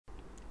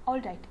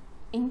Alright,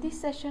 in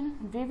this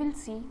session we will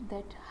see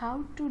that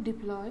how to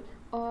deploy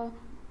a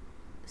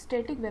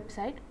static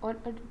website or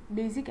a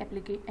basic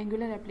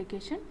Angular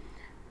application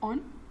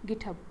on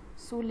GitHub.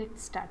 So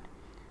let's start.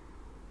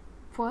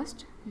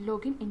 First,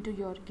 log in into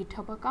your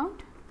GitHub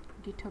account,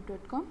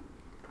 github.com.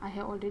 I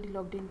have already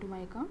logged into my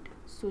account,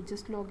 so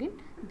just log in,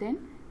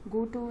 then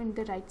go to in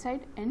the right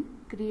side and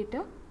create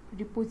a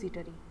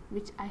repository,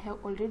 which I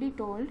have already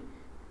told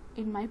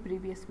in my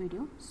previous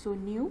video. So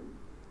new,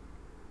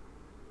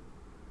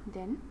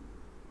 then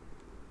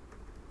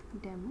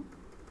demo,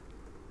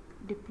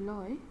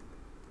 deploy,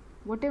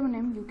 whatever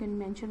name you can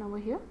mention over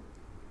here,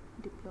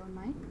 deploy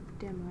my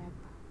demo app,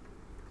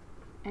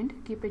 and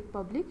keep it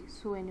public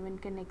so anyone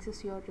can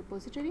access your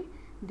repository.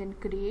 Then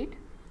create,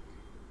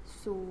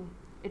 so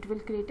it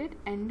will create it,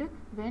 and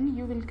when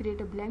you will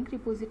create a blank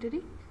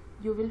repository,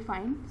 you will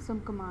find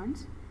some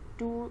commands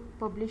to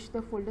publish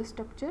the folder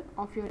structure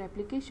of your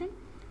application.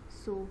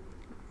 So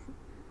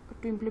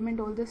to implement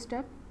all the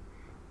steps,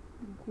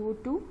 go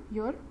to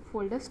your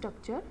folder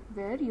structure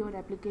where your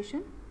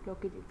application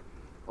located.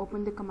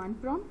 Open the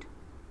command prompt.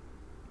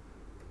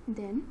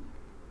 Then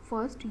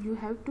first you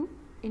have to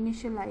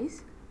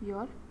initialize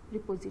your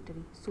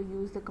repository. So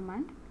use the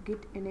command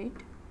git init,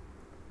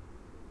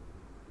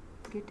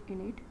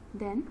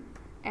 then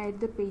add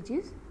the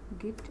pages,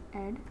 git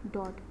add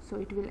dot, so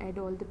it will add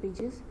all the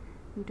pages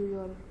into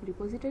your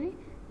repository.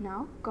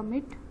 Now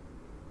commit,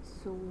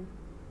 so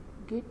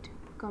git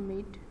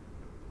commit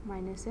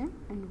 -m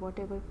and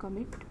whatever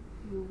commit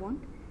you want,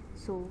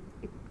 so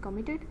it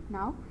committed.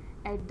 Now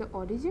add the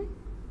origin,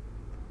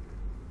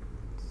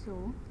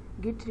 so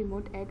git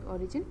remote add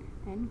origin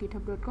and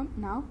github.com.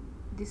 now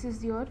this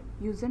is your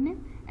username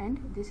and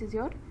this is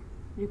your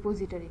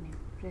repository name.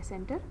 Press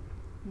enter.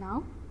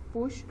 Now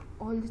push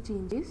all the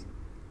changes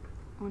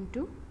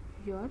onto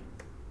your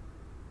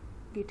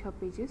GitHub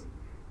pages,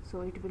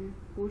 so it will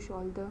push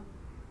all the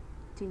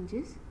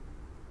changes.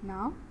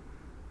 Now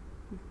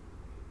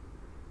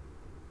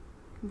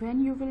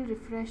when you will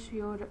refresh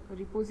your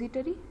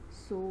repository,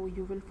 so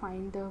you will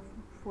find the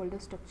folder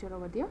structure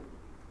over there.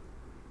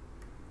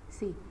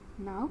 See,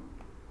 now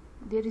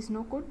there is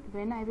no code.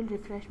 When I will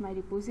refresh my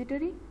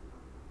repository,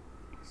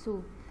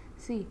 so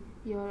see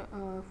your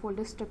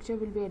folder structure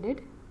will be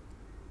added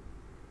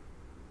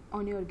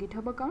on your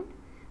GitHub account,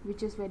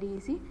 which is very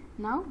easy.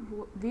 Now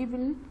we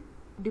will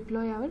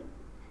deploy our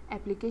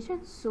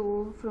application,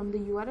 so from the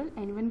URL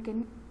anyone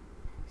can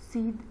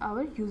see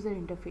our user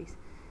interface.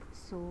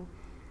 So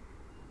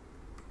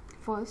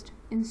first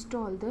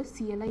install the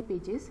CLI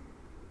pages,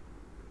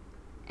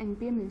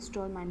 npm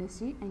install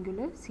 -g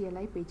angular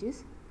CLI pages,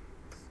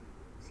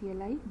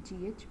 CLI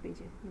gh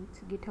pages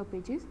means GitHub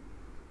pages.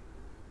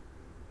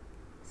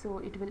 So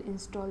it will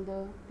install the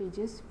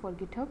pages for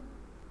GitHub.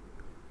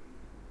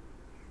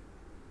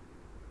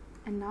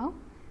 And now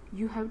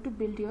you have to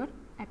build your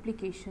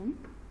application,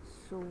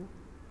 so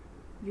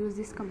use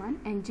this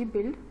command ng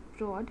build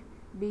prod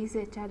base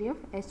href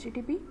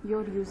http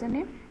your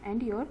username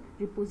and your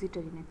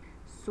repository name.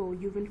 So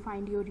you will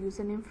find your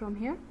username from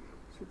here,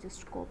 so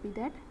just copy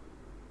that.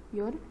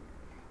 Your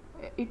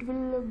it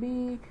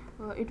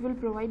will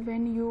provide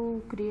when you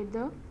create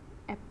the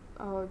app,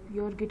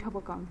 your GitHub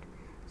account,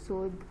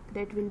 so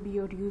that will be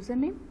your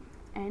username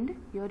and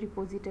your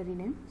repository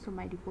name. So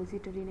my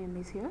repository name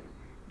is here,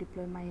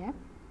 deploy my app,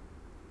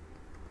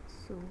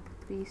 so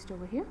paste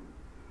over here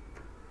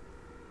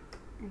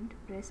and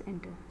press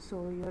enter.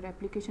 So your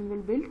application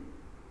will build.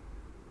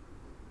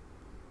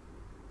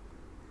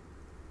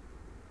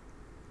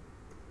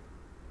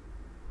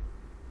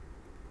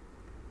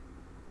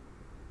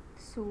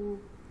 So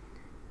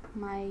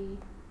my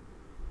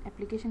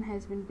application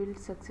has been built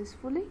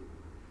successfully,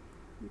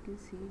 you can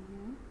see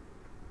here.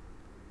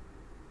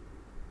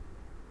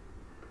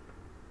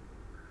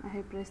 I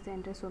have pressed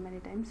enter so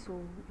many times, so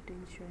it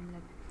is showing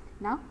like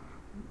that. Now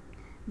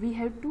we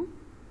have to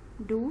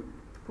do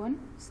one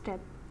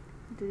step,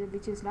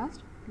 which is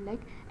last,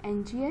 like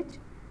ngh.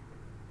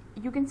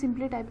 You can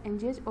simply type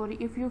ngh, or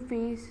if you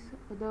face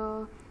the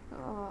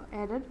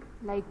error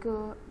like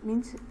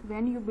means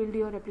when you build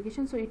your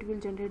application, so it will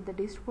generate the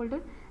dist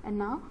folder. And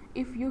now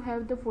if you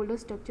have the folder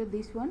structure,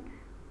 this one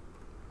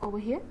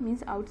over here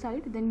means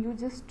outside, then you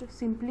just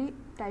simply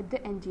type the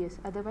ng's.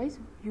 Otherwise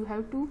you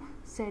have to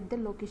set the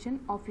location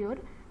of your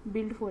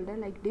build folder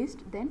like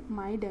dist, then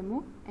my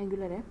demo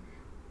angular app.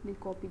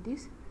 We'll copy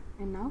this,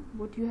 and now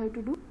what you have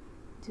to do,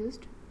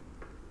 just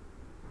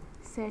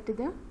set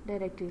the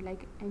directory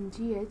like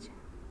ngh.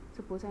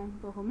 Suppose I am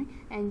performing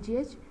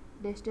ngh --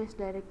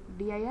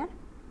 dir,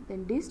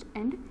 then dist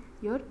and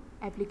your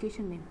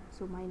application name.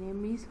 So my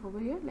name is over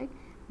here like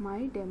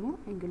my demo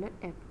angular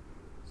app,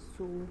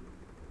 so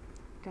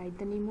write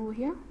the name over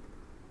here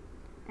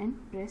and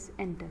press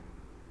enter.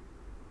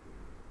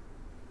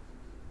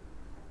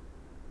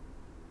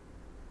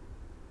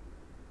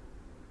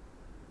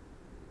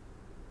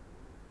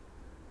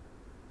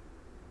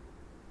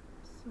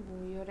 So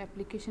your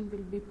application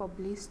will be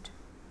published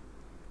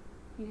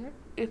here.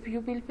 If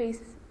you will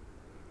face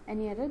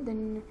any error,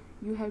 then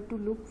you have to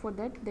look for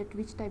that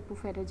which type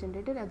of error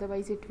generated,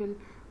 otherwise it will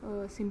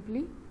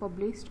simply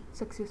published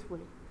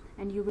successfully,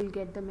 and you will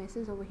get the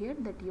message over here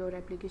that your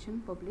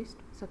application published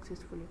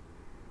successfully.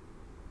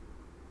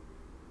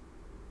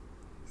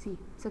 See,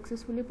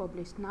 successfully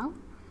published. Now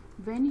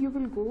when you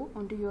will go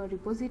onto your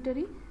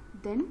repository,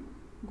 then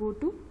go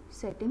to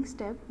settings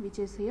tab, which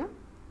is here,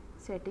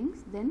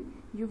 settings, then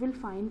you will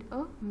find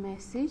a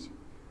message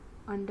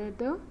under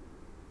the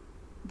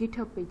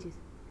GitHub pages.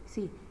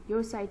 See,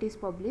 your site is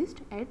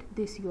published at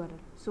this URL.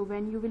 So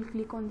when you will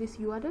click on this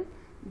URL,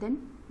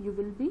 then you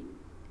will be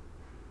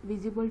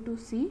visible to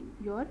see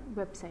your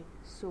website.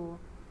 So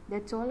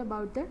that's all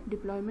about the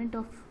deployment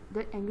of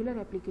the Angular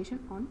application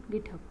on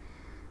GitHub.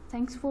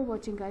 Thanks for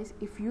watching, guys.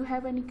 If you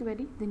have any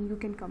query, then you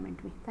can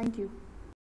comment me. Thank you.